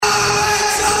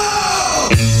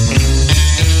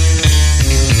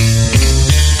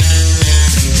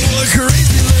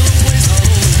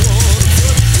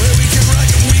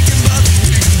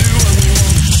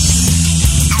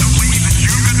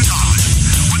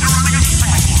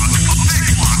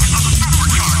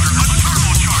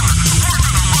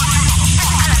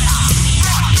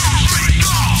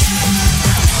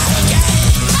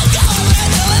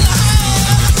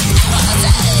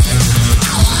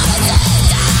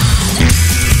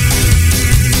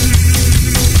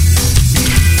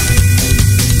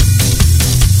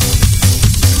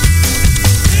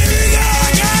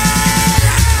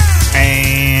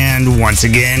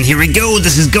once again. Here we go.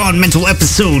 This is Gone Mental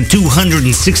episode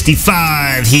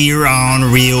 265 here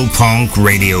on Real Punk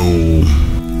Radio.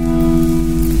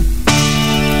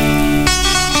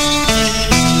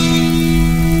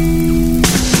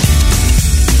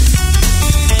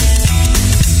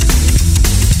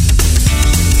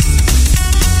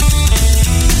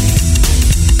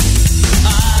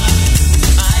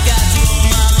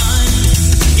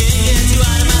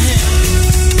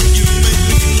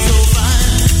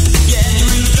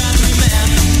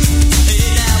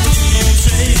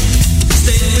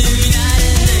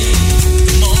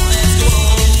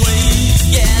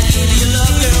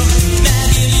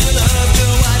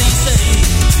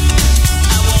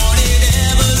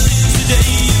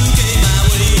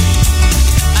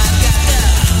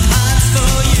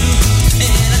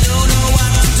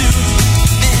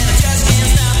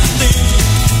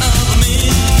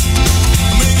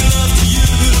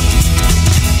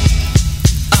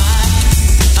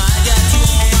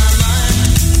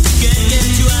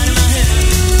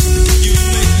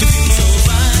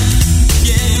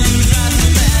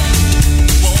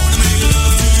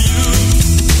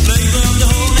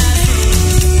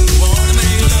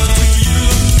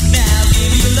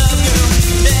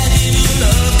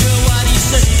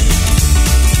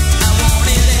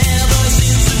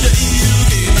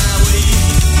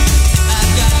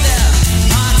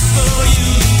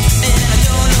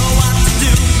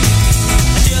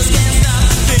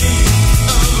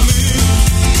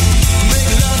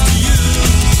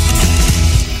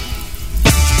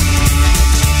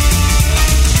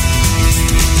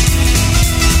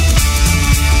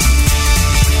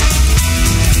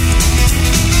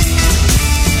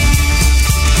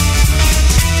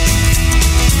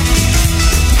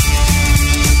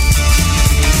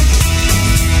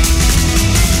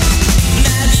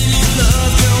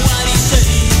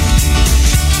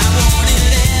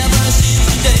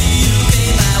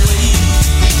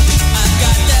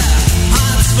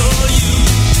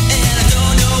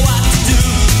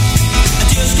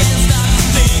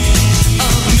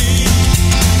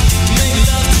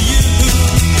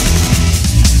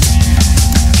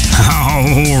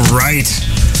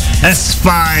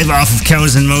 S5 off of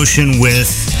Cows in Motion with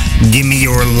Gimme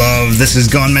Your Love. This is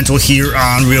Gone Mental here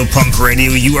on Real Punk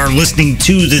Radio. You are listening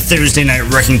to the Thursday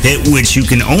Night Wrecking Pit, which you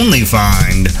can only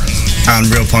find on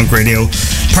Real Punk Radio.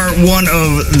 Part one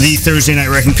of the Thursday Night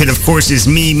Wrecking Pit, of course, is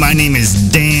me. My name is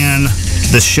Dan.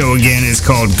 The show, again, is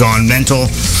called Gone Mental.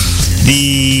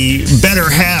 The better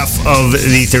half of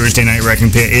the Thursday Night Wrecking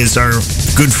Pit is our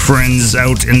good friends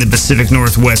out in the Pacific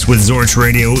Northwest with Zorch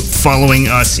Radio, following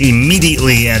us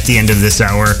immediately at the end of this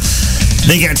hour.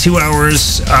 They got 2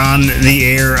 hours on the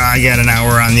air. I got an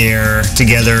hour on the air.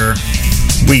 Together,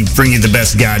 we bring you the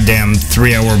best goddamn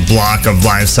 3-hour block of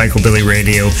live Psychobilly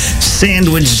radio,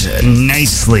 sandwiched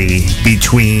nicely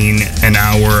between an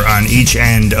hour on each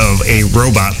end of a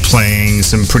robot playing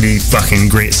some pretty fucking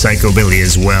great Psychobilly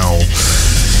as well.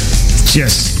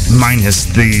 Just minus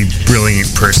the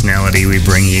brilliant personality we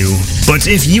bring you. But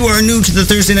if you are new to the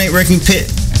Thursday Night Wrecking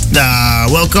Pit,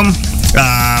 welcome.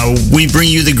 We bring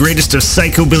you the greatest of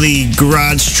Psychobilly,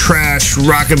 garage trash,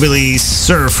 rockabilly,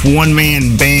 surf,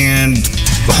 one-man band,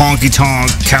 honky-tonk,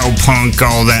 cowpunk,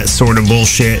 all that sort of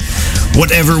bullshit.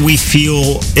 Whatever we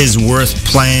feel is worth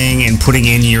playing and putting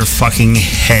in your fucking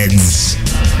heads.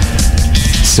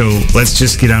 So let's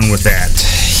just get on with that.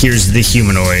 Here's the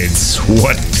Humanoids.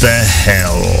 What the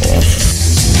hell?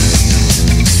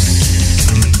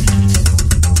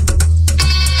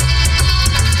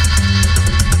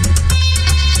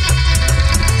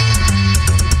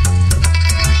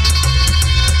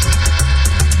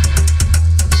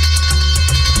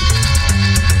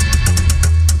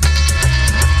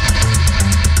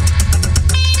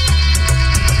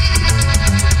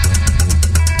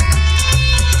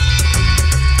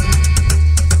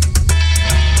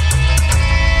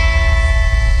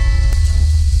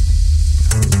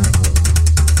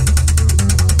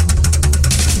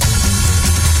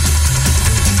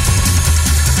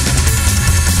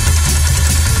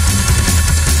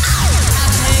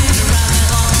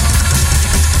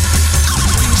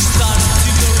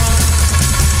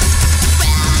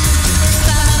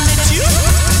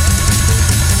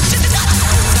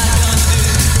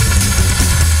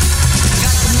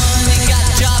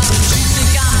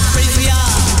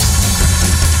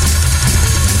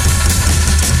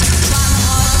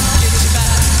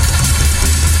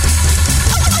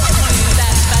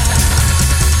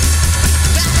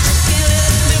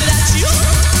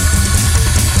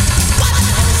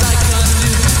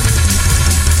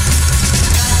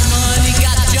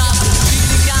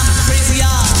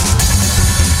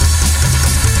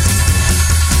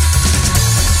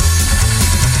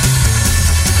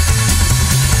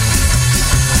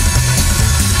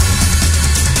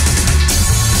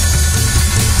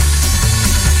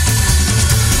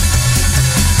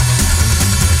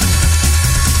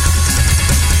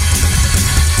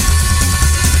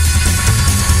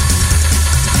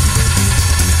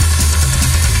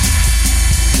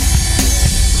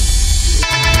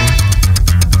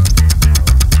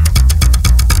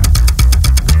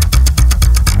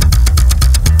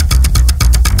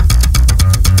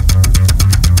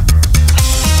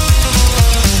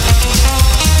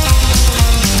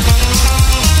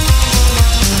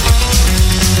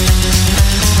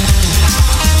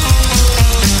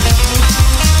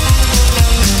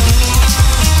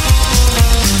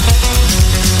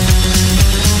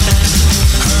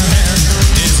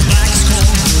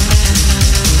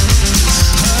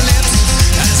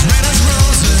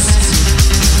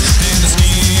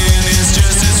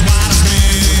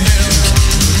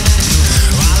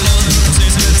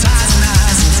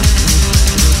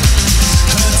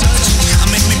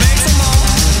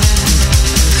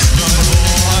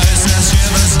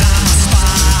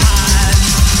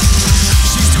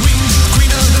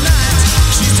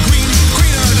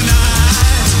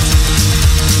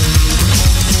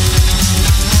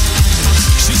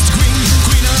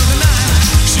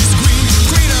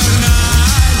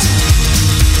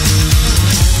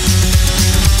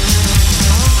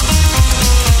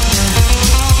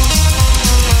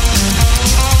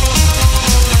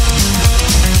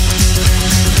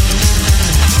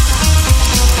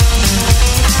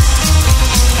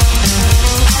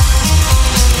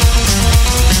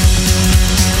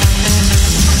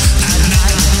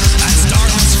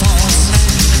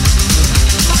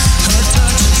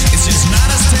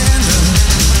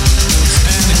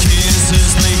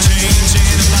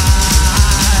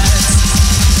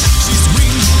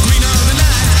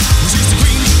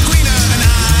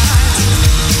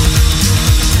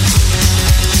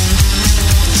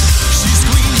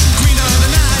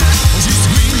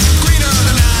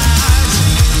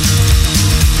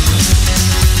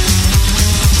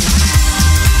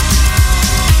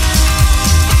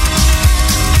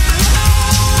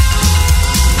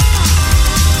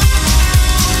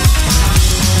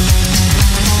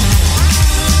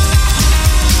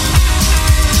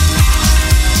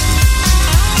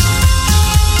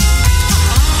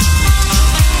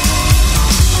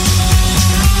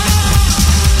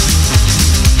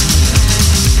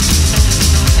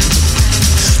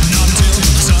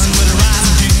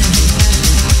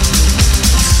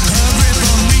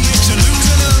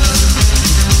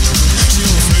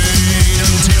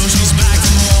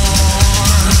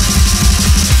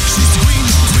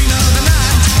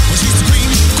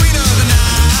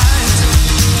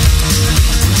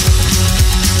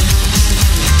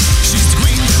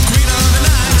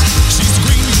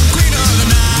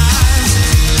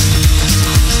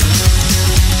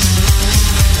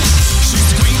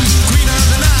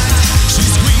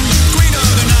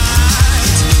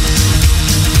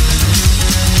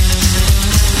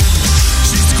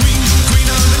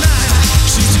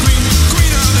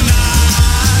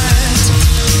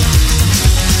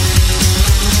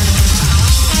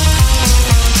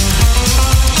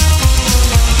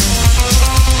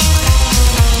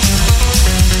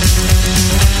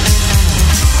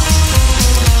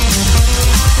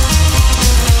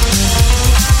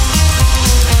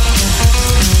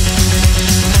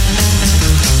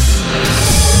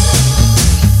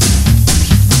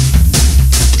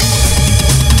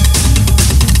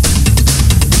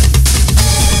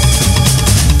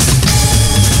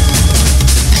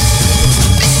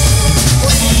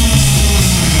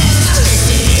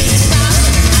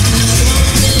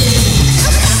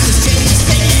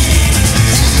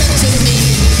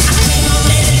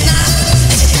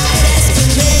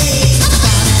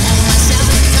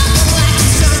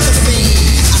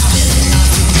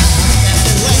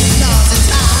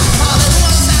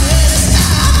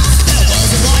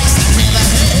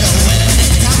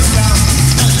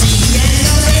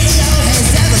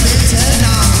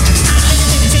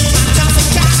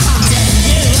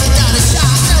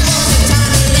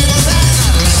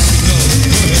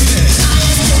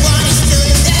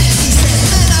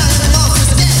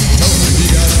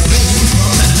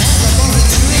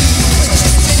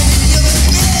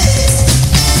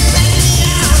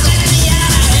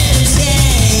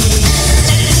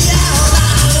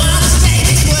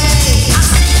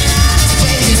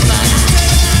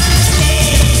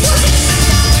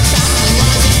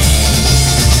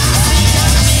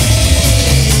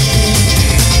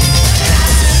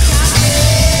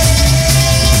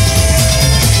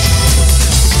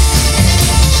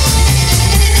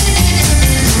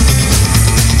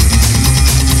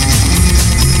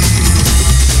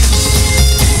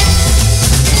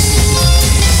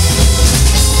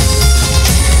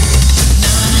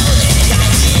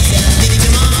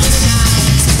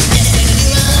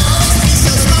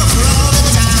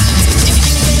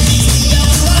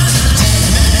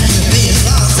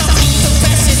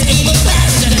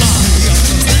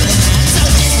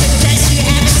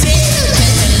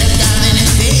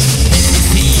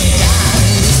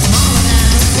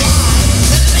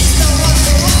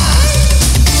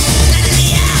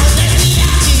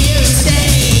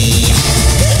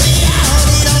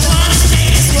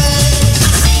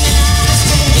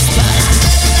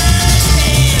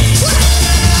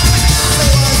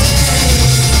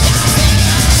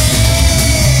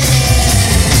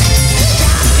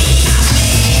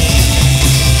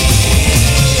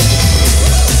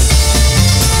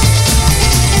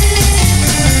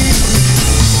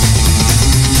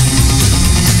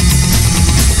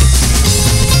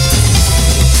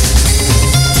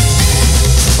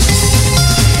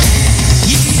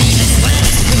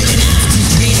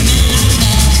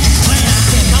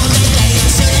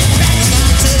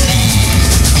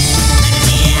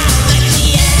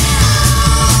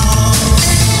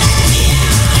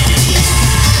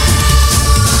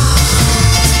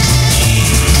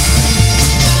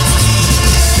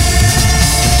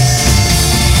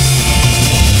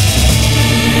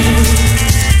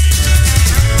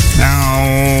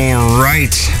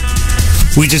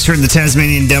 We just heard the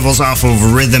Tasmanian Devils off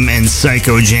of Rhythm and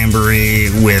Psycho Jamboree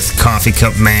with Coffee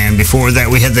Cup Man. Before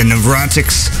that, we had the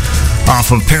Neurotics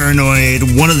off of Paranoid,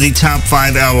 one of the top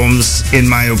 5 albums, in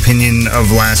my opinion,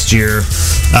 of last year,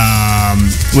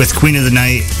 with Queen of the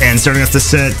Night. And starting off the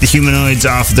set, the Humanoids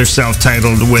off their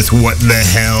self-titled with What the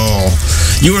Hell.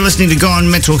 You are listening to Gone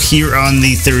Mental here on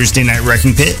the Thursday Night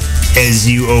Wrecking Pit, as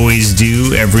you always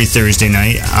do every Thursday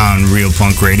night on Real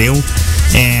Punk Radio.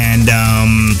 And,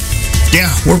 yeah,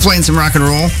 we're playing some rock and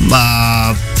roll.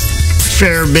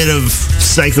 Fair bit of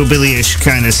psychobilly-ish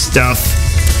kind of stuff.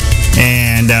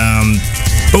 And,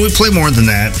 but we play more than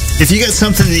that. If you got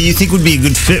something that you think would be a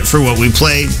good fit for what we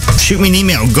play, shoot me an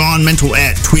email,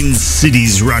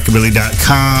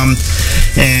 gonemental@twincitiesrockabilly.com.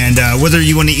 And whether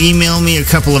you want to email me a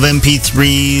couple of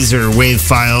MP3s or WAV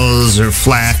files or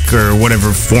FLAC or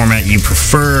whatever format you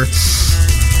prefer,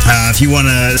 if you want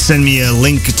to send me a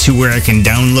link to where I can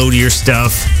download your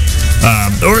stuff,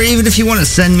 or even if you want to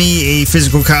send me a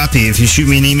physical copy, if you shoot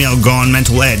me an email,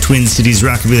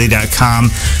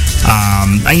 gonemental@twincitiesrockabilly.com,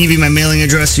 I can give you my mailing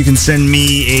address. You can send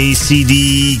me a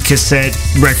CD, cassette,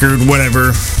 record,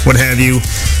 whatever, what have you.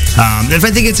 If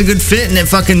I think it's a good fit and it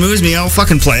fucking moves me, I'll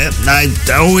fucking play it. I'm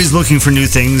always looking for new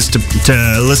things to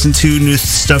listen to, new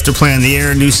stuff to play on the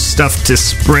air, new stuff to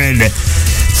spread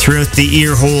throughout the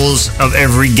ear holes of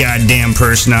every goddamn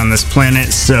person on this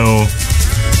planet. So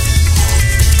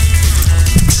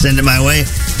send it my way.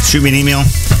 Shoot me an email.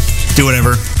 Do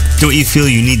whatever. Do what you feel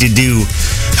you need to do.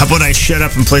 How about I shut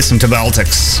up and play some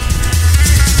Tabaltics?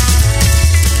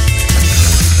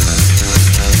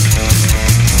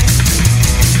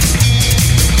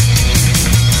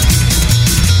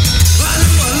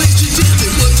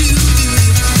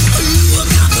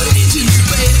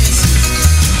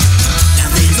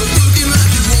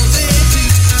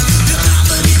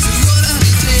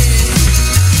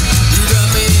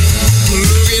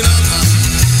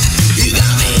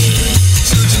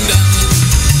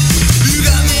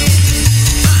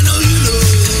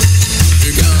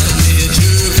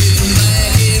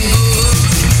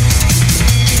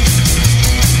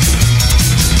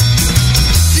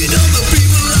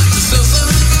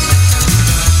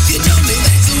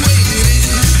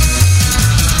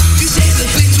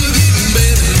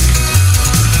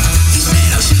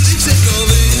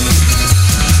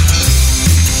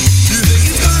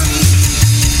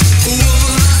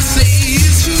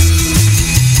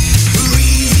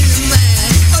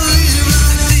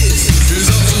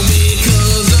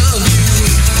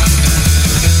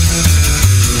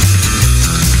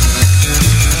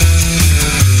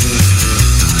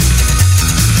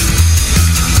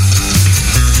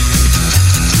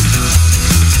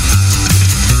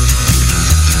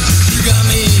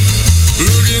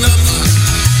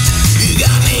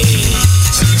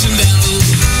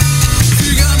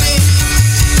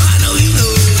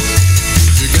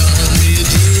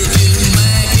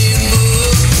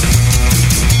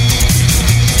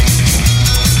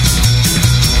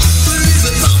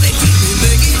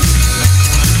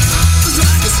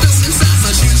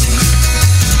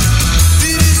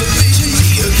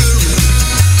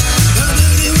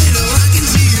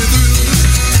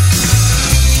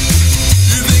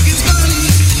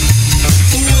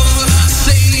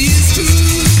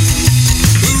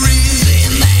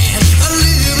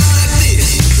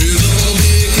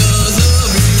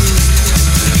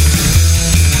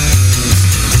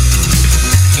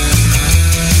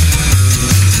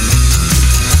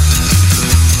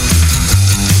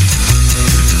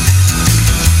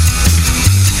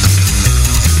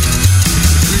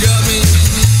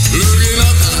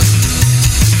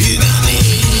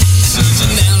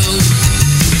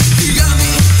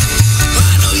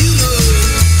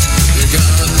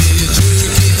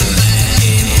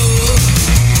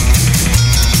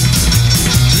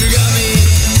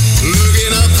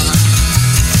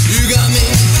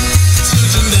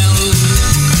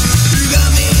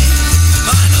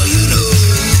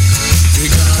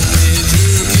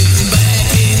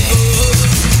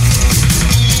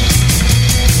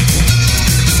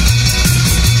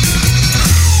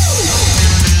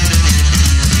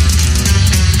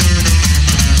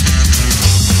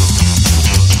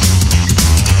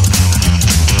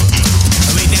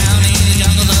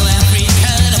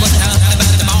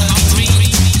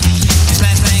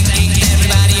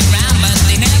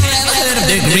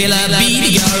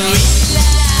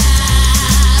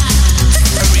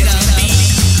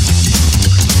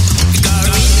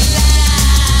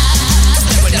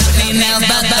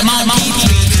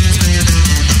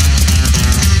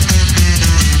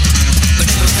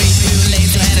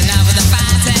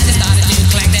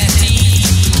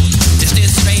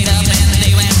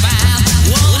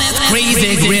 Crazy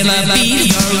gorilla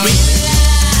beat.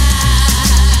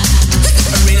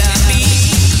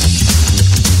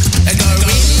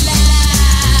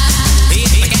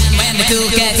 Two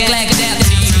cats clacked out the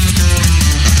TV.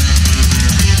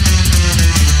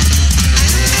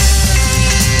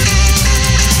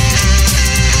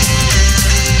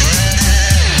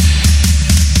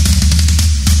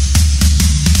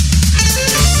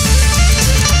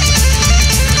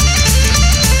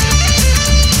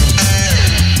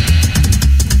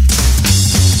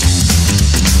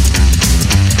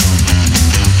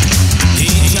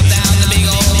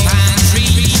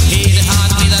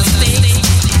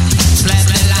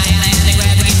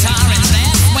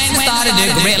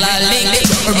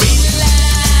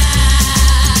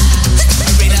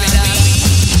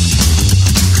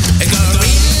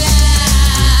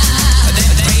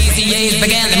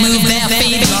 Began to move their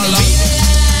feet.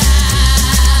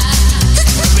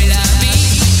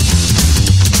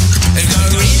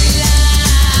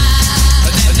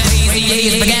 The crazy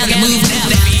A's began to move their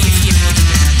feet.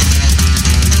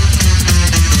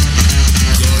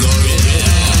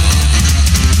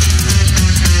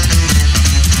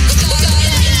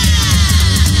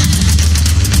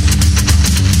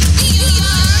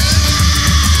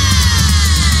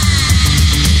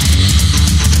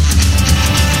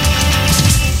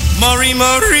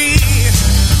 Marie,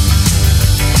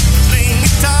 playing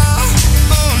guitar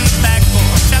on the back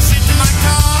porch. I sit in my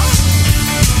car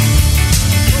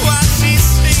while she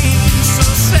sings so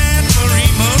sad.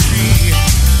 Marie,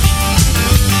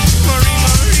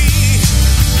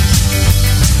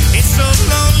 it's so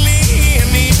lonely in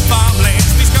these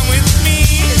farmlands. Please come with me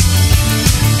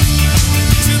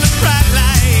to the bright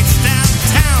lights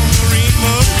downtown. Marie.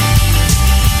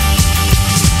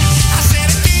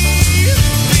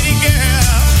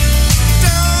 Girl,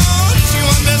 don't you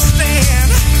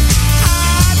understand?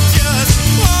 I just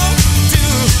want to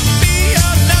be a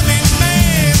loving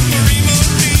man.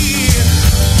 Marie,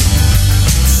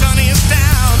 sun is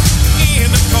down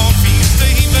in the cornfields, the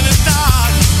evening is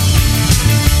dark,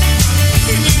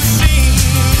 and you sing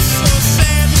so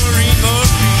sad, Marie.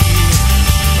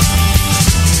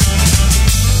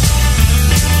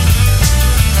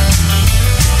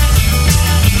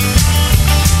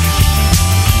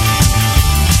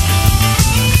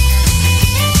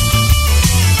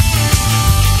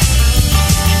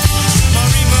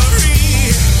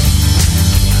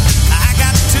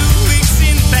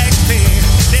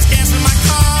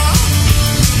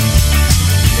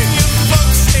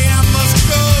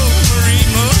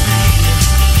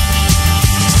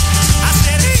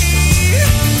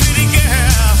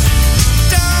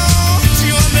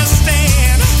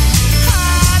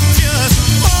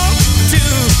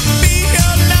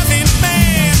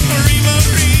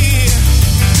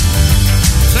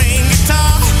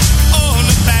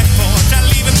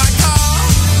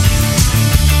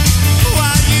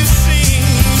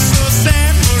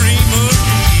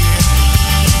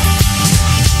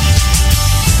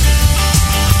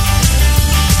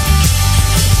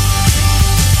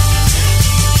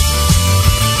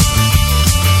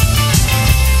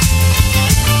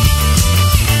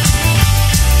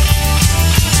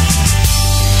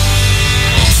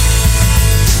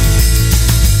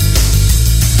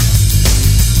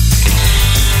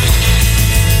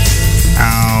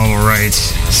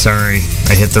 Sorry,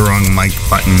 I hit the wrong mic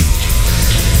button.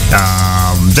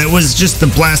 That was just the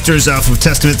blasters off of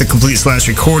Testament, the complete /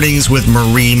 recordings with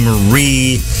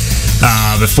Marie.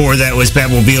 Before that was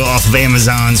Babmobile off of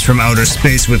Amazons from Outer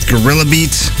Space with Gorilla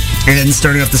Beat. And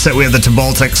starting off the set, we have the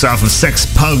Tabaltecs off of Sex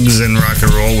Pugs and Rock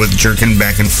and Roll with Jerkin'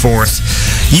 Back and Forth.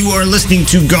 You are listening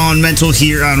to Gone Mental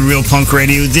here on Real Punk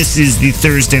Radio. This is the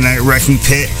Thursday Night Wrecking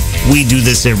Pit. We do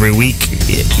this every week.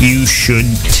 You should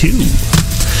too.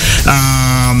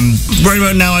 Right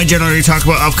about now, I generally talk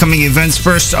about upcoming events.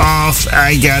 First off,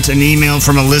 I got an email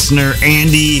from a listener,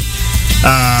 Andy,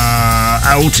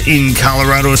 out in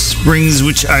Colorado Springs,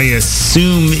 which I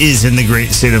assume is in the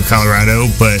great state of Colorado,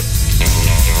 but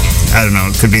I don't know.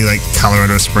 It could be like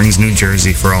Colorado Springs, New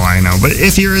Jersey, for all I know. But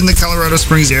if you're in the Colorado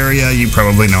Springs area, you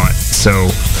probably know it.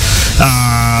 So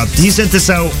he sent this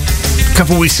out a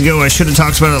couple weeks ago. I should have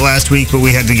talked about it last week, but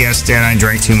we had the guest and I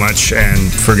drank too much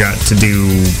and forgot to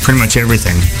do pretty much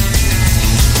everything.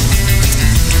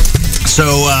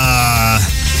 So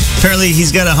apparently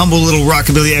he's got a humble little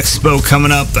Rockabilly Expo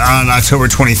coming up on October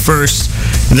 21st.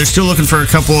 And they're still looking for a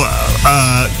couple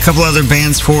other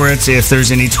bands for it. If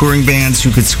there's any touring bands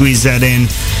who could squeeze that in,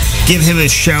 give him a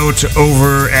shout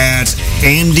over at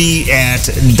Andy at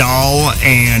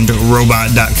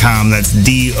dollandrobot.com. That's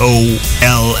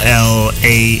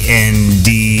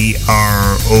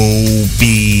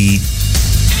DOLLANDROB.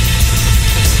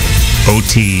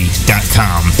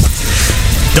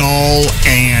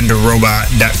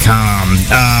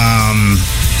 dollandrobot.com.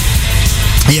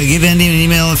 Yeah, give Andy an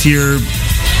email if you're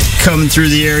coming through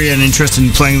the area and interested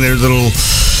in playing their little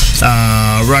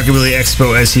Rockabilly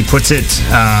Expo, as he puts it.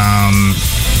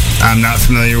 I'm not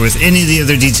familiar with any of the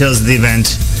other details of the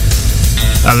event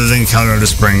other than Colorado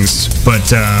Springs,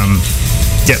 but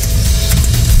yep.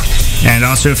 And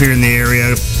also, if you're in the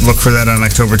area, look for that on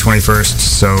October 21st.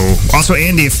 So, also,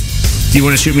 Andy, if you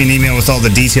want to shoot me an email with all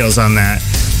the details on that,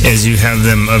 as you have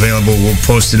them available, we'll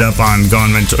post it up on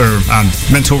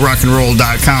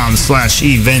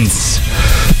mentalrockandroll.com/events.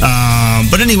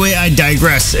 But anyway, I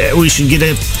digress. We should get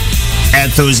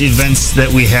at those events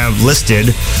that we have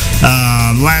listed.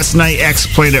 Last night, X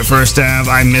played at First Ave.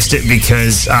 I missed it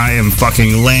because I am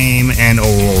fucking lame and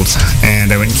old,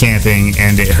 and I went camping,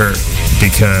 and it hurt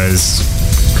because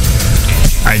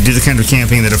I do the kind of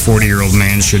camping that a 40-year-old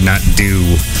man should not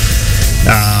do.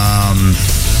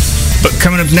 But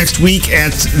coming up next week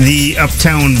at the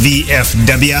Uptown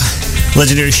VFW,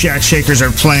 Legendary Shack Shakers are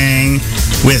playing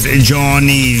with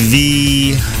Johnny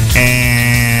V,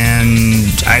 and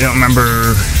I don't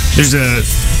remember,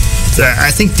 I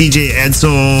think DJ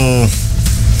Edsel,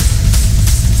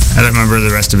 I don't remember the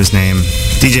rest of his name,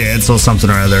 DJ Edsel something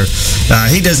or other.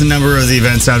 He does a number of the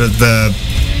events out at the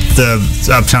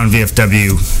Uptown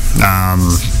VFW,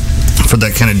 for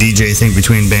that kind of DJ thing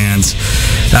between bands.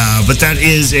 But that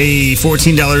is a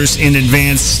 $14 in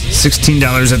advance,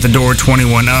 $16 at the door,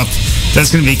 21 up. That's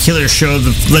going to be a killer show.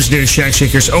 The Legendary Shack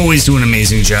Shakers always do an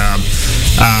amazing job.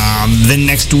 Then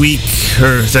next week,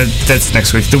 that's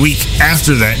next week, the week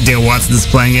after that, Dale Watson's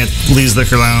playing at Lee's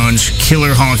Liquor Lounge.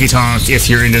 Killer honky tonk, if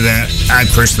you're into that. I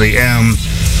personally am.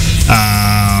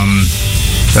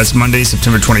 That's Monday,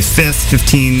 September 25th,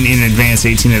 15 in advance,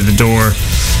 18 at the door.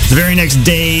 The very next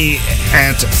day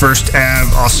at First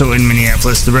Ave, also in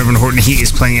Minneapolis, the Reverend Horton Heat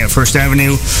is playing at First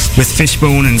Avenue with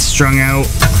Fishbone and Strung Out.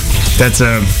 That's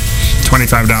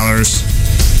 $25.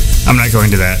 I'm not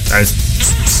going to that. I've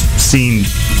seen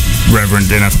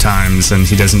Reverend enough times, and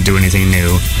he doesn't do anything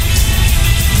new.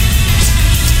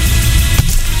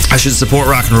 I should support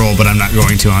rock and roll, but I'm not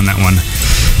going to on that one.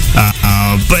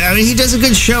 But I mean, he does a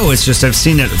good show. It's just I've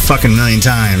seen it a fucking million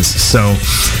times. So,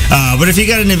 but if you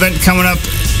got an event coming up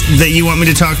that you want me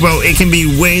to talk about, it can be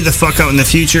way the fuck out in the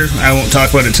future. I won't talk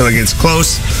about it till it gets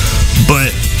close.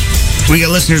 But we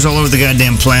got listeners all over the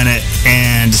goddamn planet,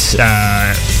 and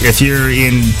if you're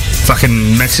in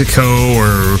fucking Mexico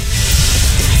or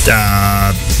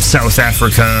South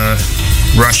Africa,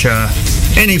 Russia,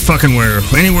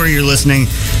 anywhere you're listening,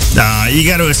 you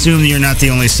got to assume that you're not the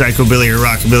only psychobilly or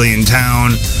rockabilly in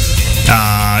town.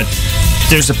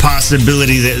 There's a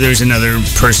possibility that there's another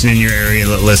person in your area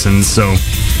that listens. So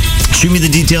shoot me the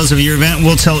details of your event.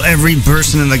 We'll tell every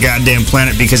person on the goddamn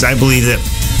planet, because I believe that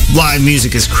live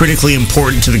music is critically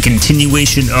important to the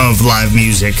continuation of live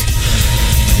music.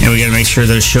 And we got to make sure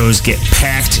those shows get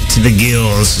packed to the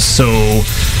gills. So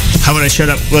how about I shut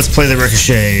up? Let's play the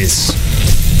Ricochets.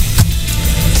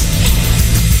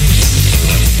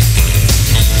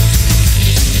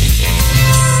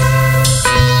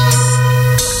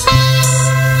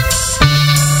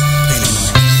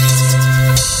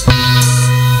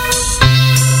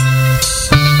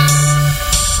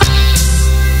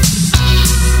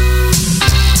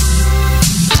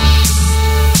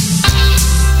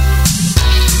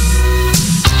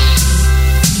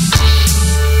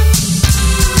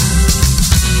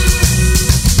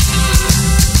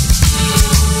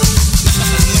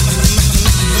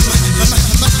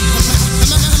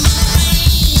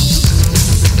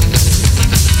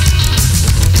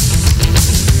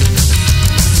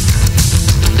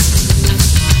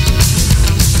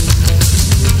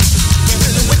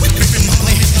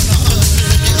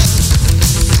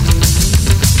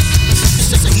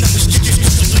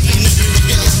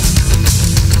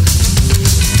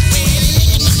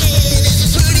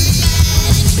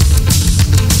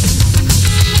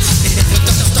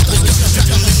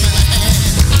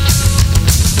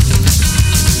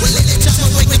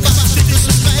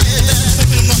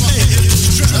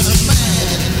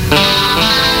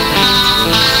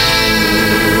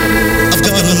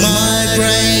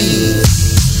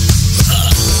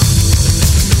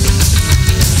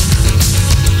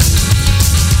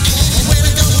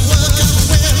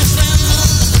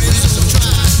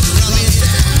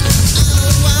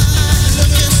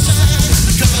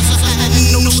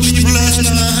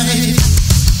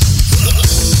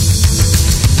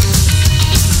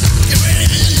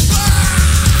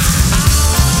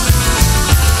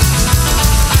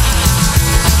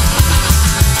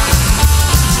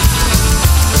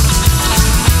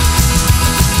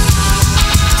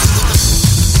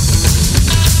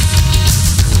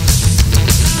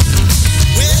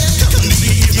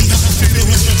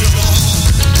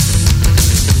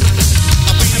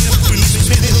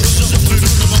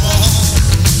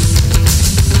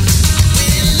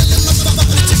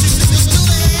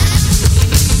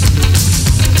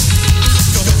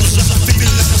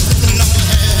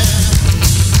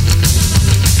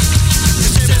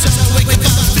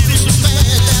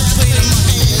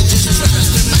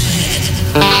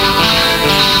 I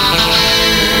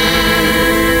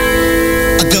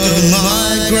got a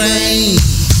migraine.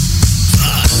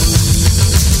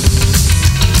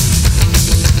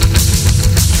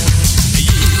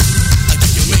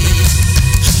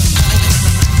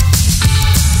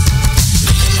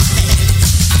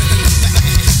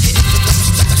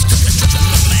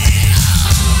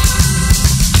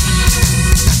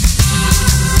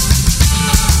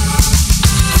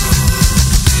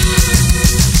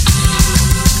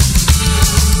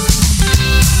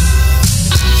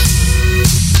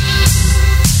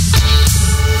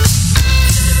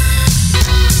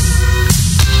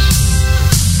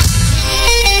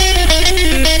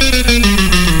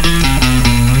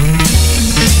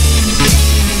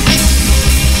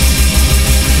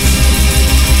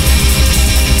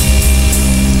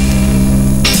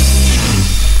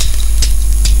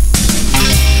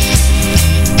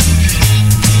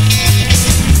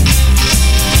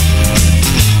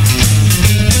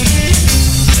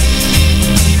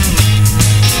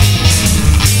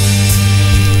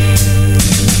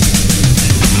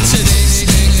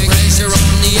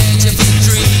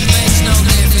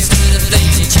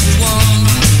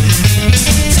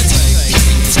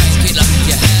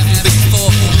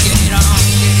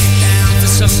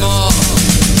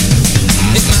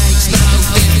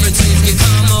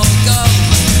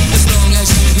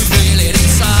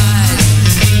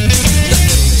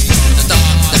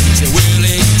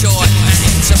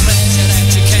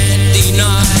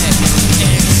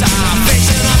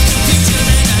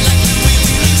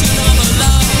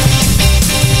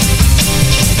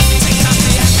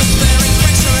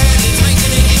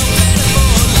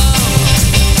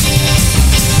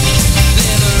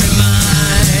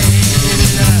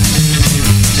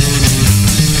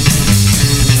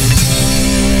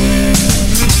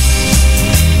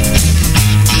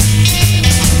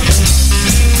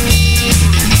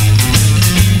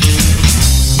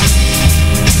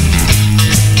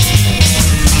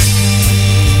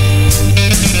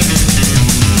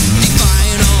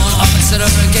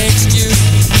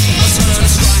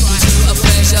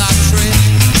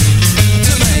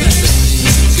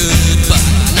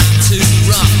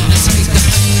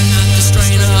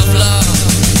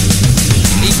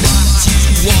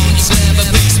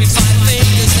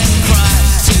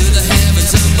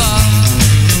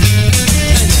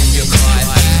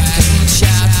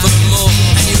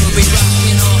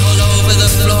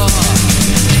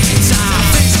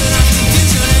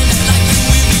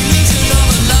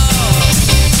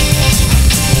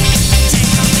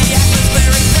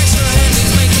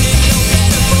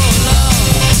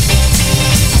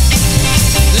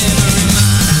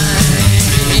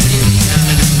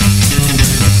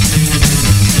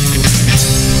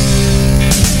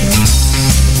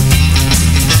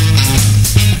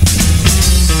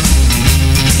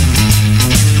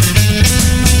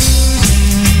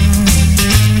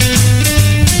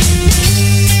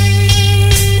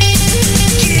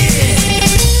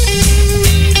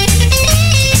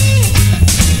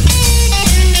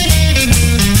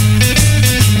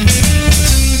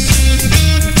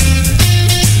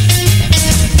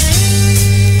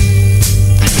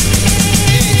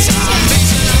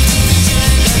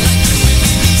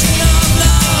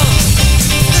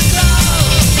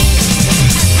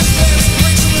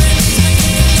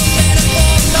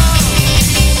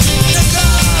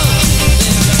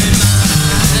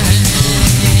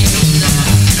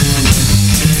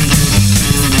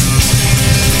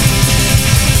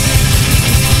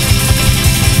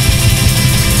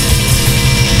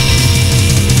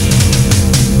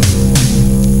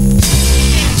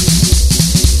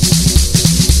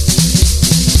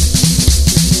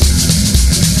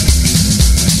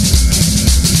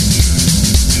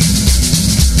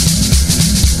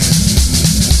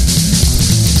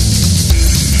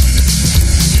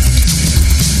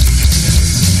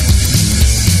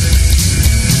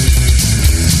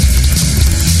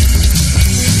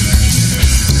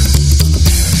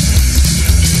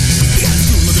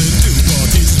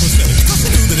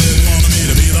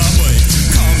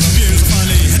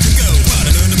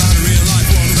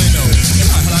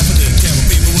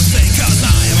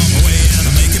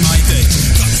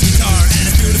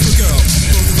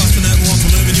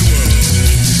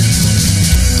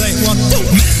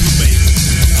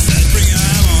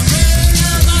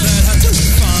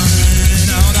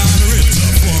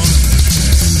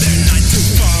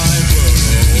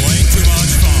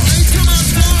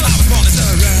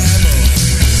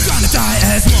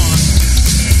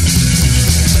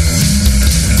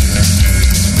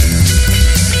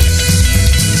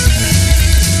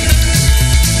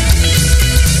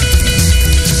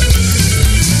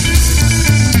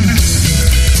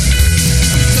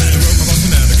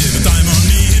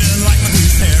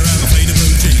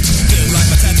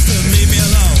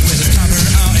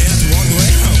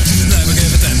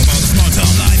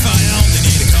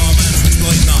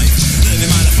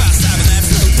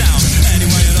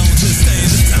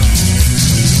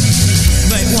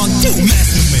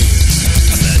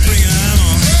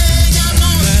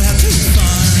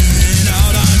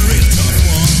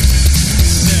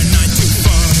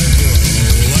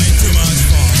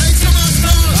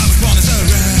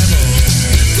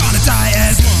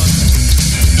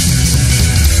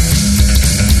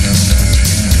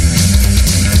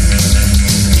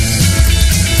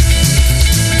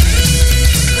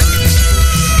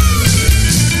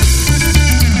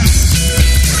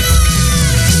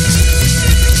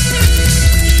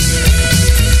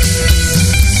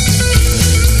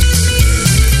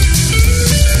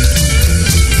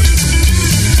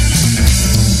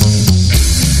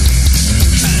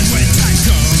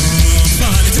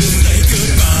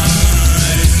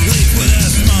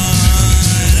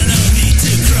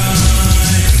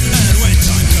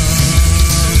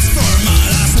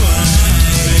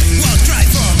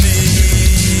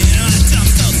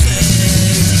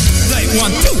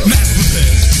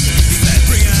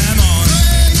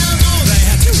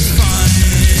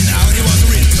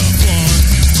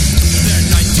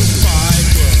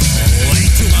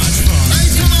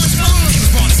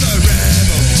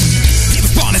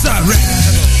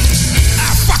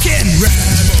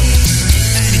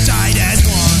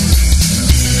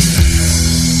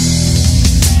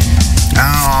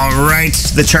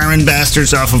 the Charmin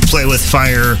Bastards off of Play With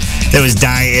Fire. That was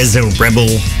Die As A Rebel.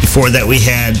 Before that, we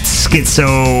had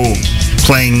Schizo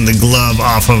playing The Glove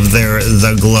off of their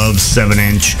The Glove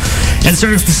 7-inch. And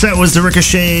starting off the set was the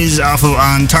Ricochets off of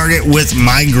On Target with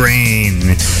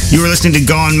Migraine. You were listening to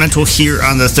Gone Mental here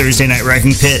on the Thursday Night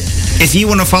Wrecking Pit. If you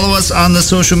want to follow us on the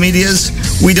social medias,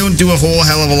 we don't do a whole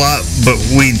hell of a lot, but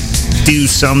we do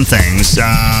some things.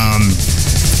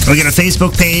 We got a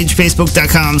Facebook page,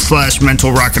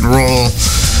 facebook.com/mentalrockandroll.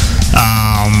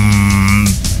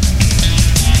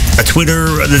 A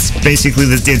Twitter, that's basically,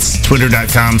 it's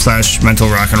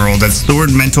twitter.com/mentalrockandroll. That's the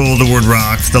word mental, the word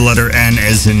rock, the letter N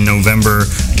as in November,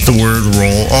 the word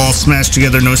roll, all smashed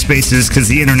together, no spaces, because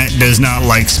the internet does not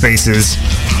like spaces.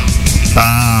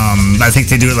 I think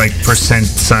they do it like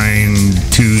 %20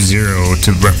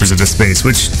 to represent a space,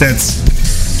 which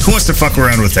who wants to fuck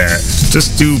around with that?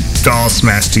 Just do all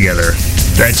smashed together.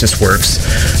 That just works.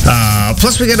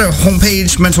 Plus, we got a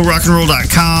homepage,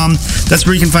 mentalrockandroll.com. That's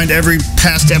where you can find every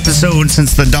past episode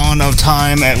since the dawn of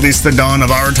time, at least the dawn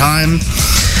of our time.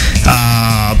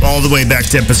 All the way back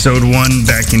to episode 1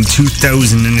 back in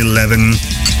 2011.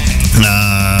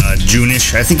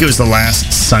 June-ish. I think it was the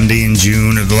last Sunday in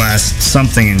June or the last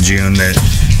something in June that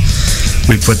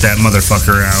we put that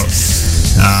motherfucker out.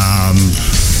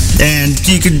 And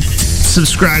you can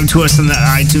subscribe to us in the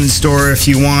iTunes store if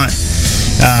you want.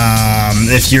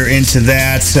 If you're into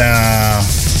that.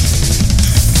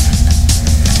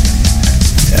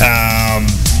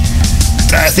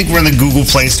 I think we're in the Google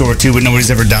Play Store too, but nobody's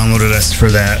ever downloaded us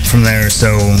for that from there.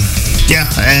 So, yeah.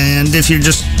 And if you're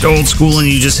just old school and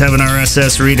you just have an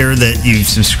RSS reader that you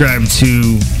subscribe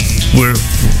to,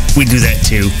 we do that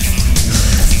too.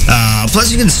 Plus,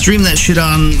 you can stream that shit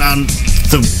on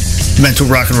the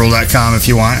mentalrockandroll.com if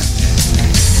you want.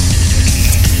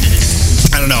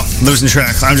 I don't know. Losing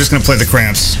track. I'm just going to play the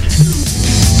Cramps.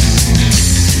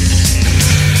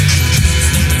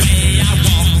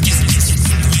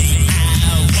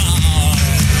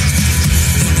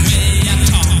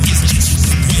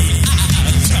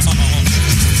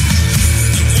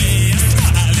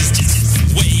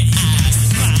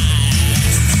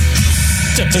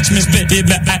 Touch me, baby,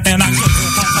 and I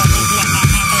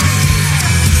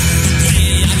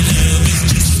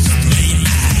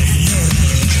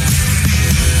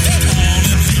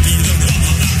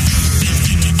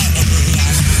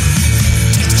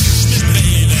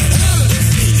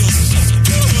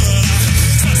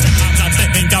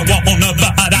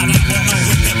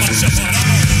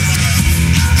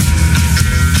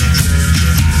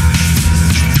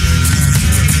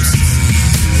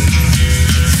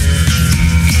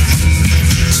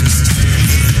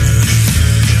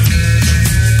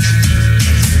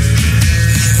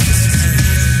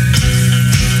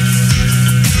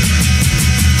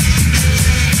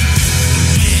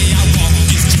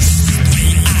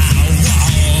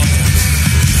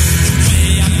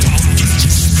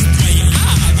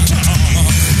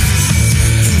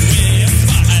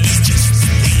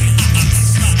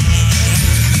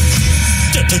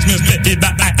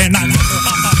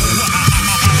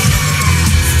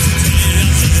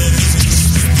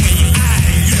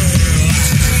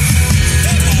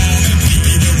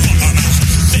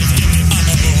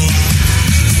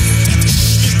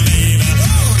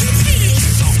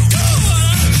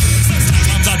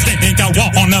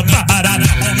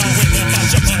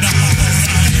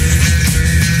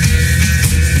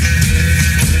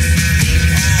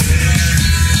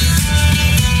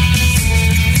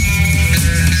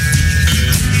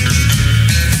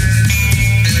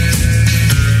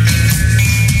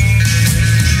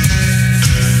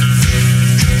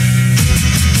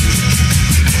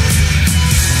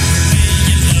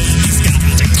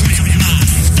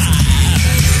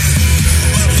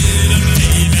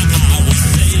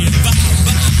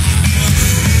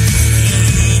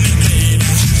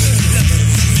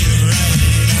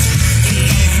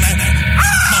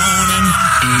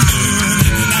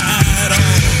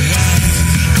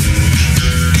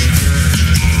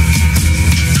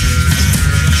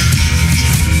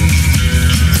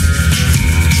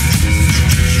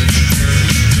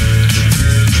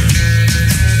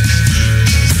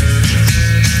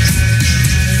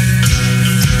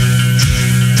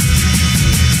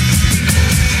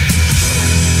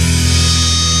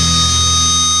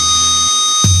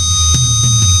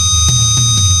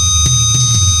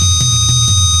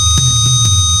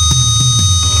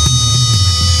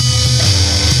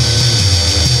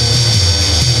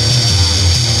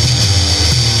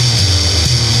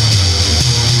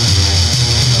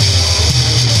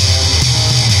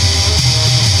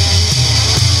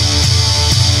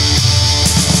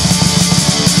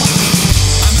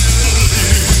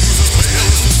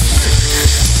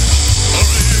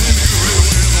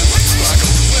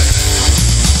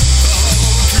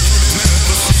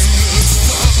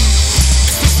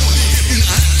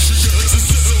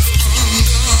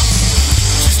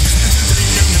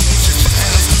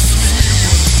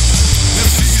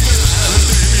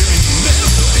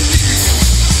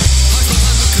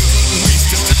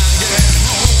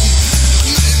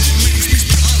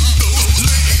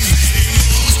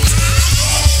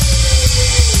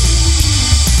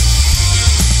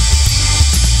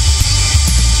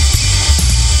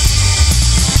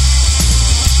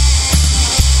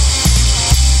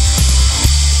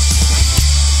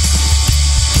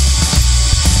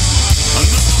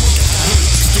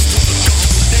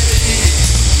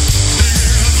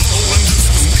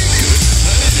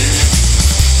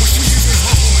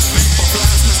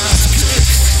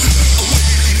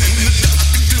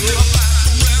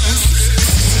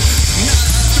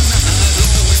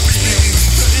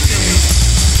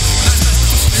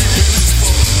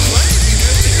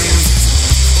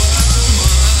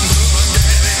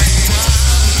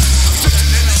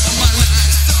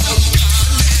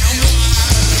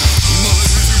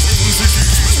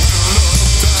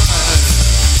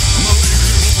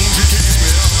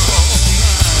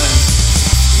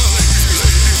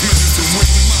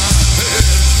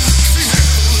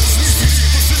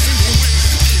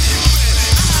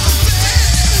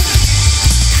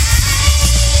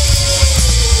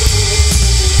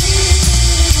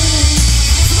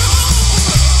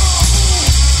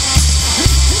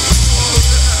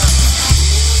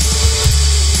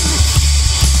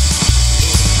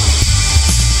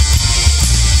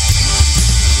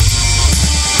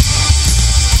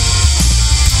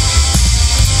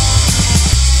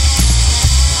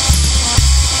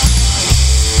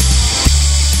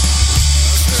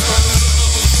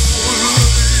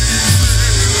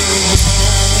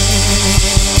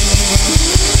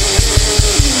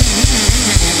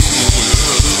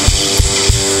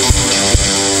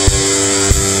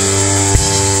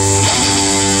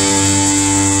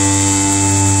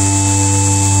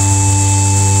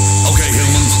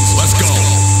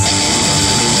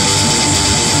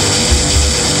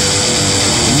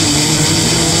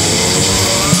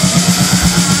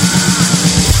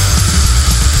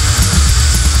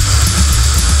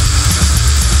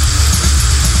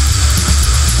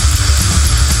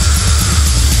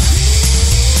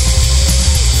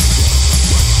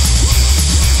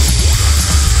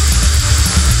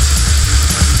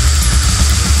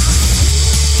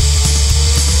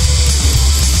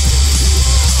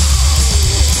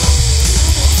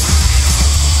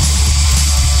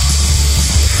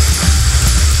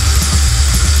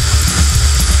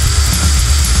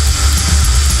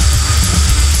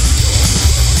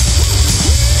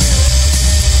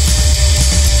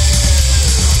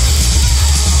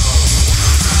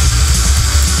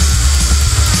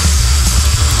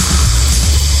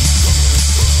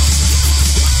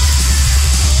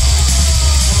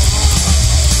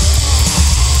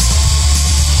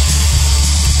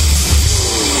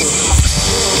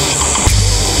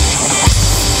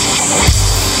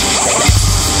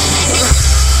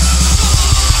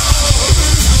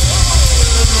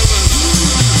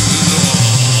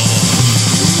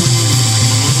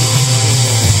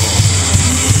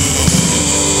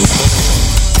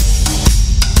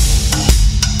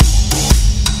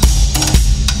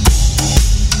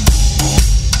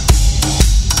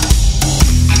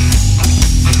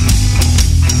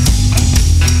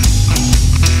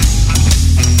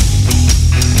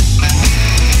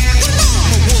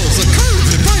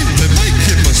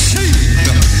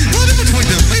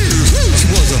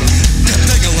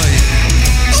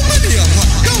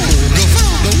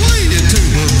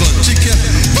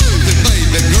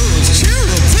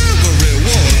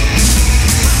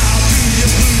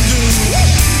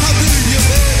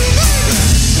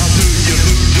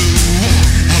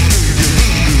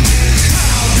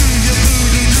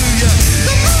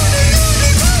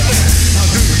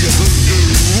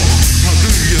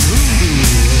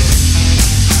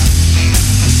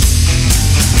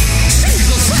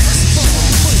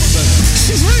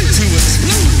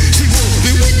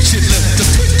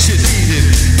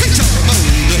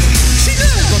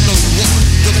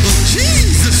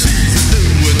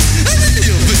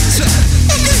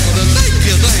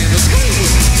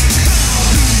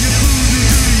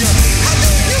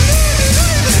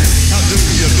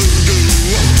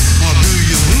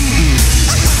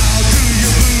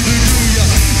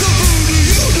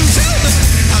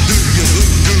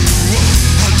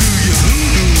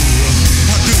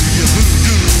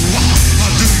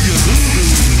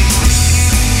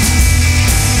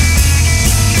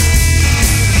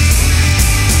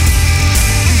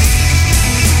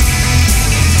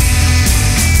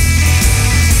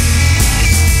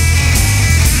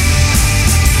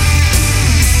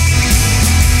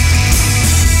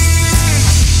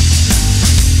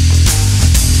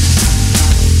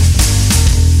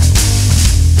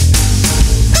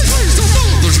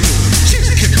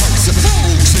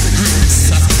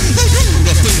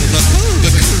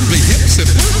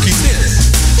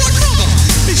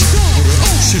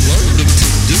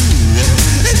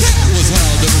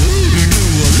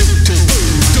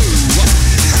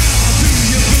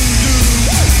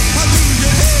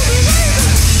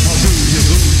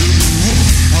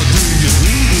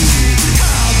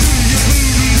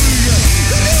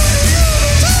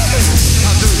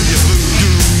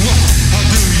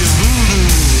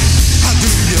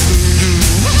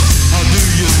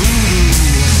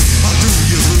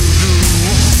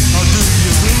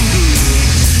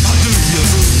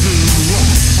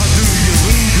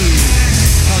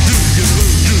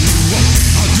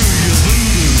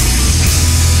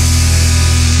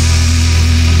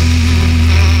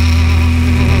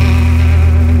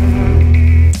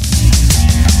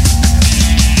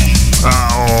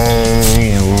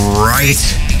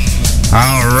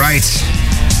All right.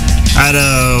 Out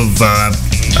of,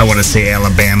 I want to say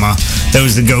Alabama. That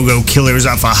was the Go-Go Killers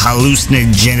off of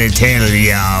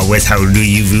Hallucinogenitalia with How Do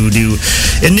You Voodoo.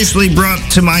 Initially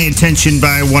brought to my attention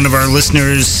by one of our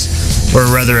listeners, or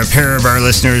rather a pair of our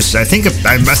listeners.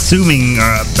 I'm assuming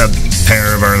a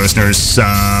pair of our listeners,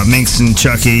 Minx and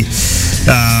Chucky.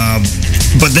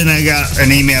 But then I got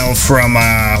an email from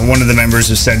one of the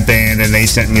members of said band, and they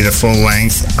sent me the full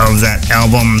length of that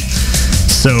album.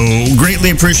 So greatly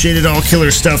appreciated all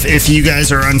Killer stuff. If you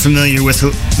guys are unfamiliar with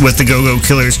the Go-Go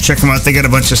Killers, check them out. They got a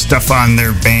bunch of stuff on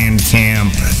their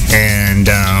Bandcamp. And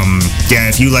yeah,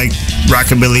 if you like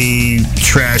rockabilly,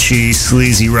 trashy,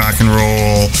 sleazy rock and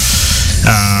roll,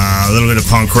 a little bit of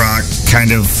punk rock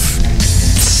kind of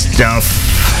stuff,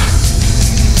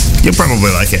 you'll probably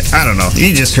like it. I don't know.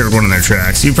 You just heard one of their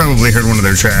tracks. You probably heard one of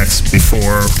their tracks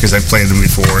before because I played them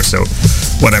before, so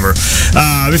whatever.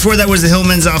 Before that was the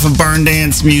Hillmans off of Barn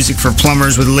Dance, Music for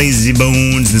Plumbers with Lazy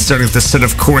Bones, and starting with the set,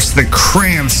 of course, the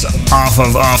Cramps off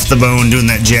of Off the Bone, doing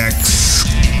that Jack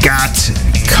Scott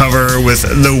cover with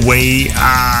The Way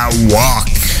I Walk.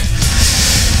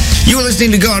 You are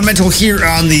listening to Gone Mental here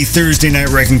on the Thursday Night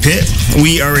Wrecking Pit.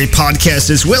 We are a podcast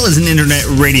as well as an internet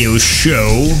radio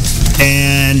show,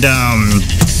 and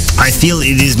I feel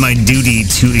it is my duty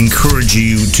to encourage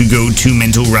you to go to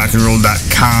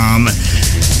mentalrockandroll.com,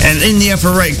 and in the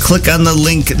upper right, click on the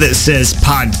link that says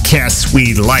Podcasts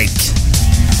We Like.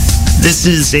 This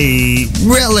is a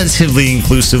relatively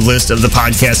inclusive list of the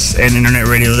podcasts and internet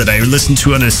radio that I listen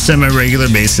to on a semi-regular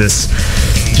basis.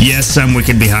 Yes, I'm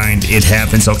wicked behind. It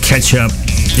happens. I'll catch up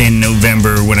in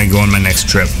November when I go on my next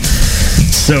trip.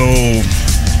 So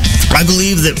I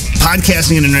believe that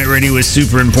podcasting and internet radio is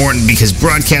super important because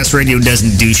broadcast radio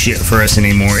doesn't do shit for us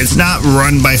anymore. It's not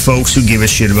run by folks who give a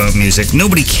shit about music.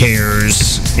 Nobody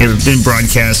cares in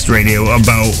broadcast radio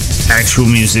about actual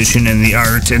musician and the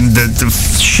art and the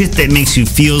shit that makes you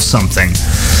feel something.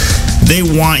 They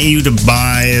want you to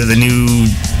buy the new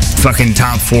fucking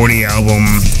top 40 album,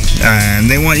 and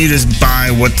they want you to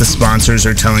buy what the sponsors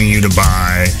are telling you to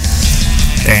buy.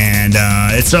 And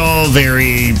it's all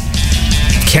very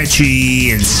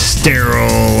catchy and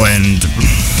sterile, and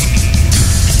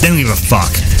they don't give a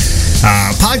fuck.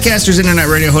 Podcasters, internet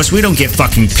radio hosts, we don't get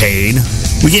fucking paid.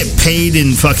 We get paid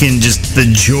in fucking just the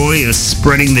joy of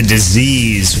spreading the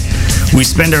disease. We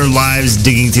spend our lives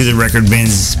digging through the record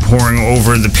bins, poring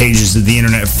over the pages of the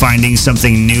internet, finding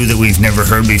something new that we've never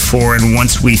heard before, and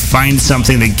once we find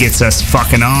something that gets us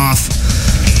fucking off,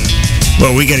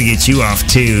 well, we gotta get you off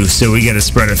too, so we gotta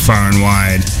spread it far and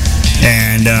wide.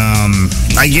 And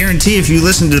I guarantee if you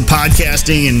listen to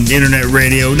podcasting and internet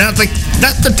radio, not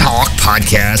the talk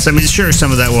podcast, I mean, sure,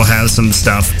 some of that will have some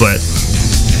stuff, but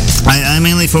I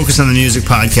mainly focus on the music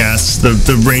podcasts,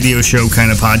 the radio show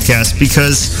kind of podcast,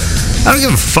 because I don't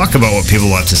give a fuck about what people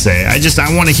have to say. I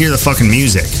want to hear the fucking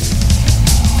music.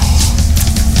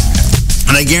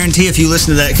 And I guarantee if you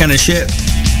listen to that kind of shit,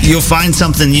 you'll find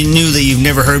something new that you've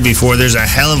never heard before. There's a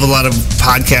hell of a lot of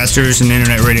podcasters and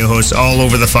internet radio hosts all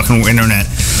over the fucking internet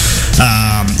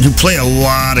who play a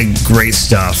lot of great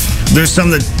stuff. There's some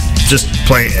that just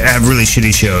have really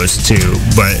shitty shows too,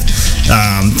 but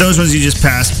those ones you just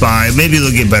pass by, maybe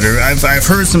they'll get better. I've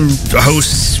heard some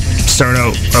hosts start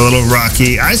out a little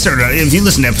rocky. I started out, if you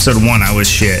listen to episode 1, I was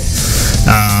shit.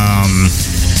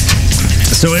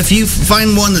 So if you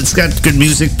find one that's got good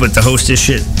music but the host is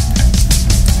shit,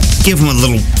 give them a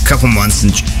little couple months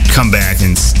and come back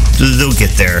and they'll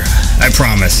get there. I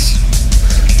promise.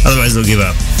 Otherwise they'll give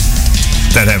up.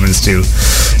 That happens too.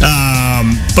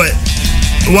 But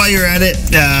while you're at it,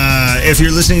 if you're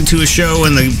listening to a show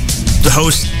and the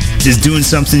host is doing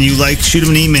something you like, shoot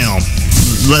them an email.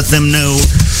 Let them know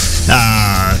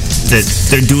that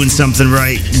they're doing something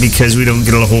right, because we don't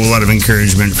get a whole lot of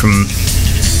encouragement from,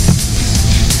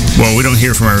 well, we don't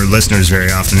hear from our listeners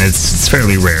very often. It's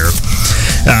fairly rare.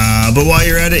 But while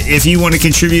you're at it, if you want to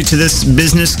contribute to this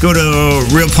business, go to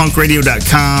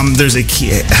realpunkradio.com. There's a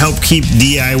help keep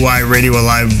DIY radio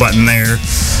alive button there.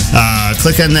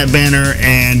 Click on that banner,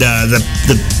 and the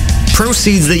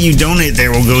proceeds that you donate there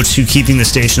will go to keeping the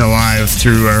station alive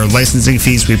through our licensing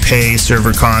fees we pay,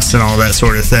 server costs, and all that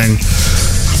sort of thing.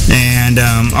 And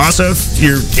also, if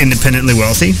you're independently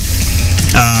wealthy,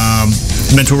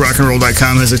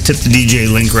 mentalrockandroll.com has a tip the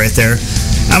DJ link right there.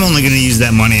 I'm only going to use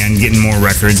that money on getting more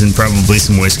records and probably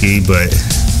some whiskey, but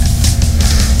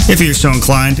if you're so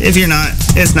inclined, if you're not,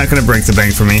 it's not going to break the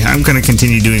bank for me. I'm going to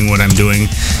continue doing what I'm doing.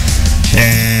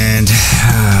 And,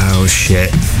 oh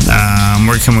shit,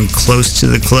 we're coming close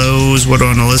to the close. What do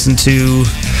I want to listen to?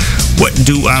 What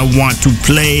do I want to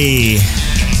play?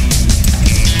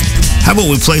 How about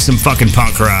we play some fucking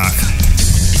punk rock?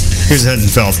 Here's the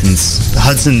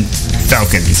Hudson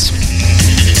Falcons.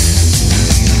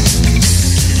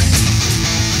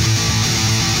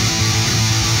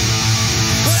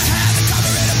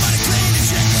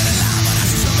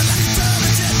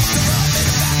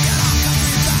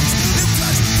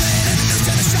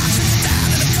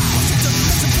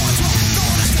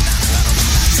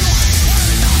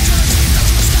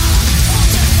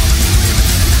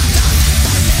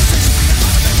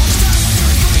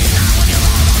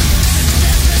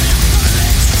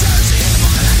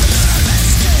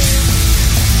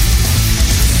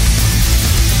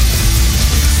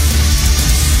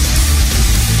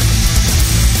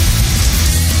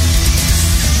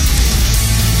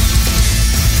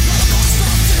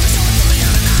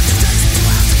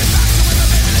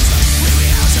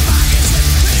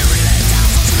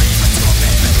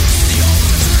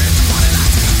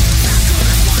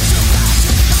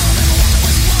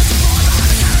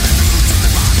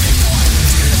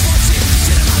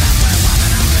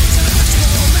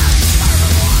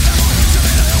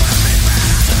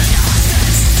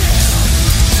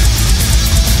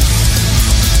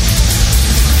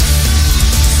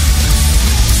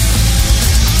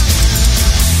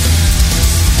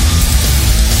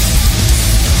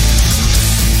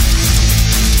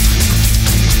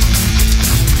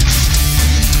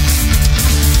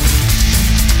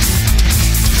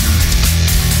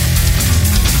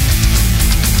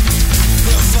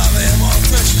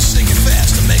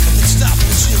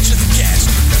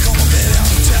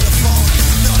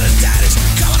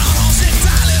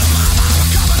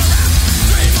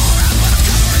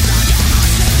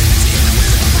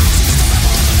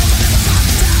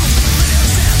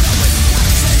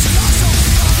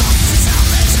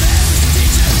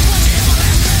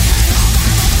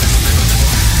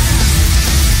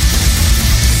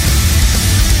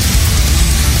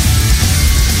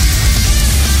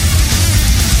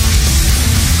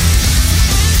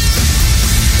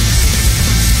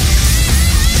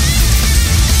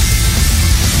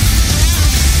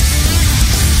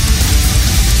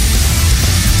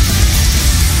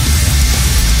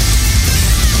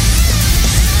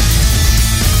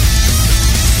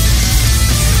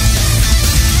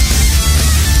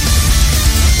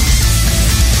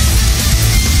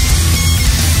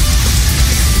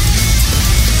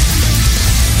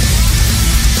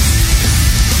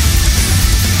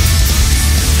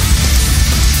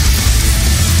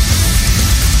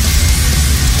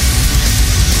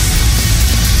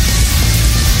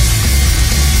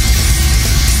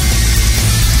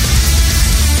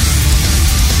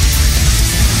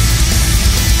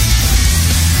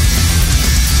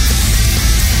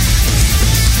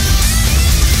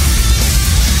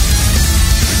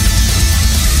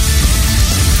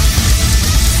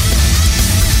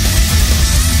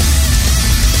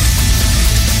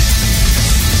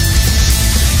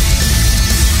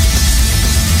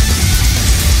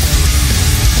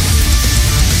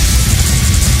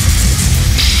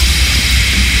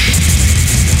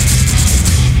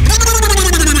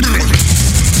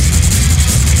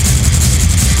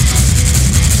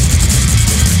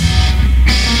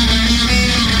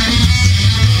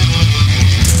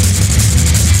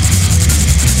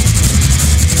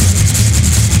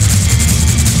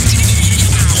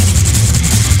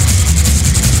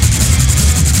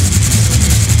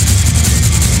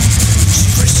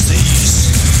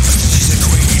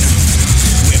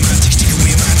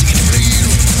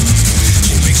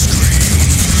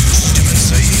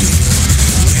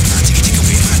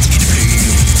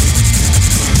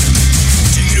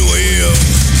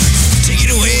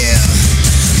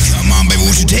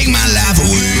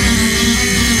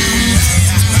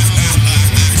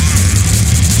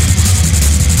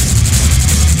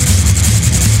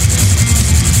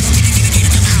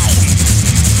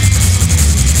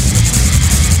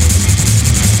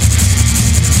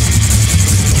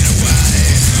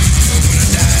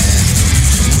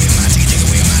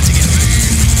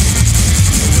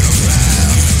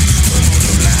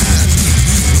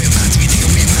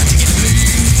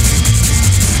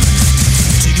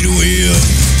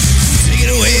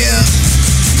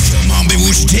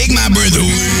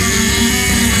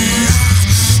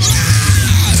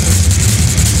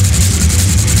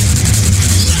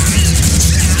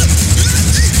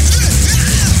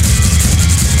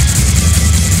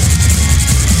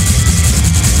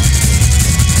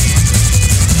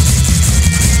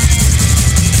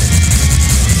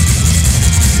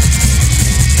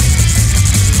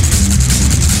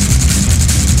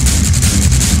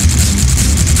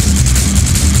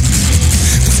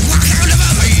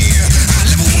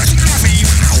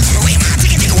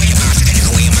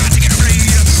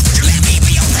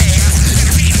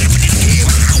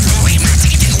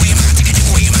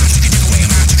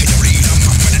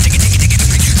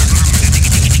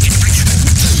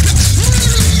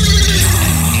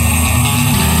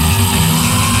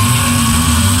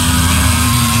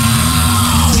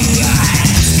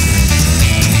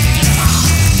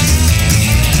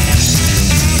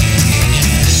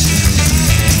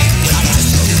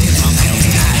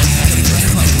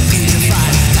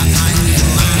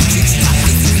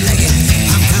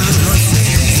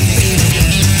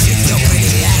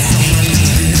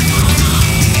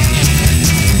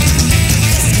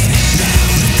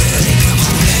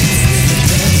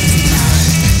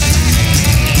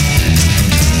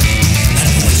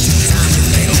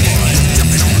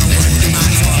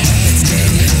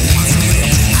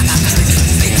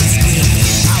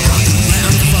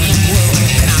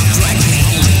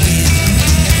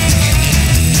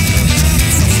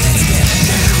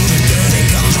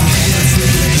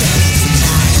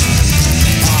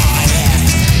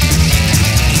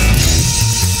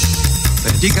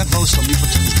 dica vos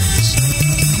omnipotens,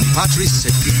 Patris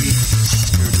et Filii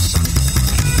Spiritus Sancti.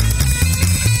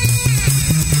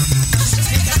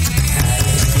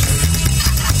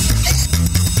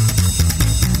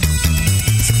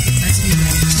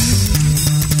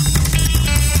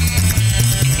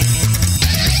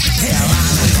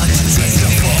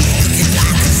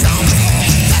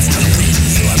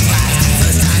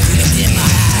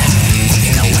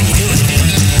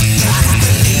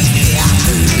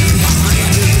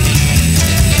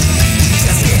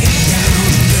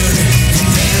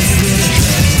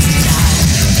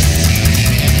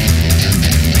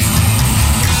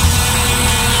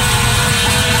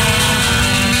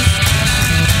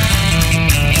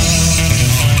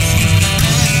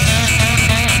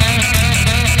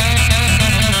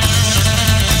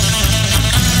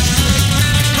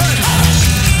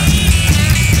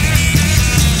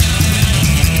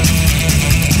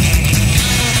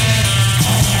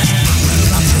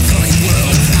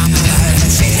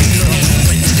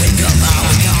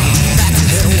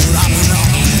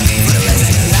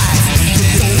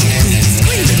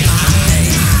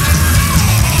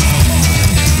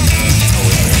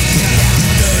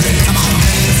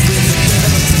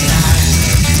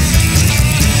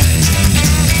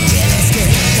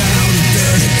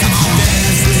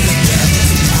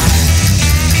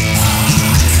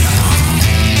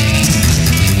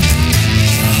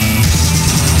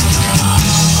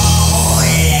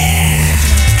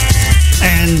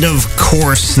 Of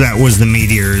course, that was the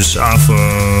Meteors off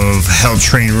of Hell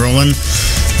Train Rollin'.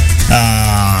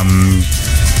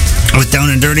 With Down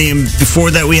and Dirty, and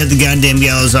before that we had the Goddamn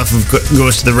Gallows off of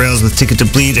Ghost of the Rails with Ticket to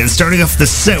Bleed, and starting off the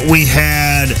set we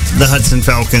had the Hudson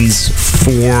Falcons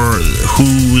for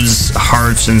Whose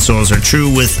Hearts and Souls Are True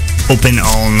with Open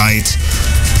All Night.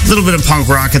 A little bit of punk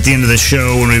rock at the end of the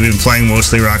show when we've been playing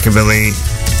mostly rockabilly.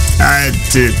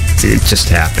 It just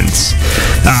happens.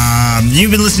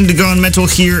 You've been listening to Gone Mental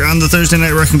here on the Thursday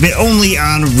Night Wrecking Pit, only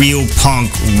on Real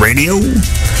Punk Radio.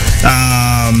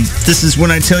 This is when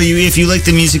I tell you, if you like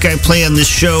the music I play on this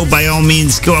show, by all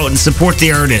means, go out and support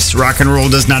the artists. Rock and roll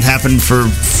does not happen for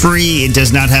free. It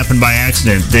does not happen by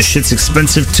accident. This shit's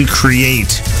expensive to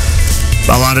create.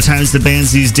 A lot of times the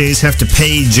bands these days have to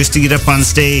pay just to get up on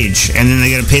stage, and then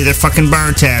they gotta pay their fucking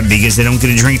bar tab because they don't get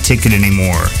a drink ticket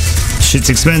anymore. Shit's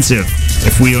expensive.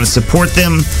 If we don't support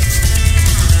them,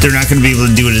 they're not gonna be able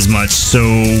to do it as much. So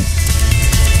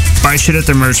buy shit at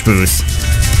their merch booth.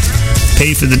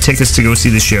 Pay for the tickets to go see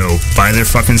the show. Buy their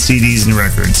fucking CDs and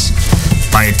records.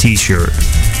 Buy a t-shirt.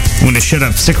 I'm going to shut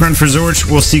up. Stick around for Zorch.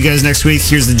 We'll see you guys next week.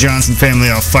 Here's the Johnson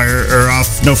family off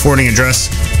No Forwarding Address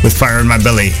with Fire in My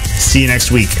Belly. See you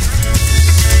next week.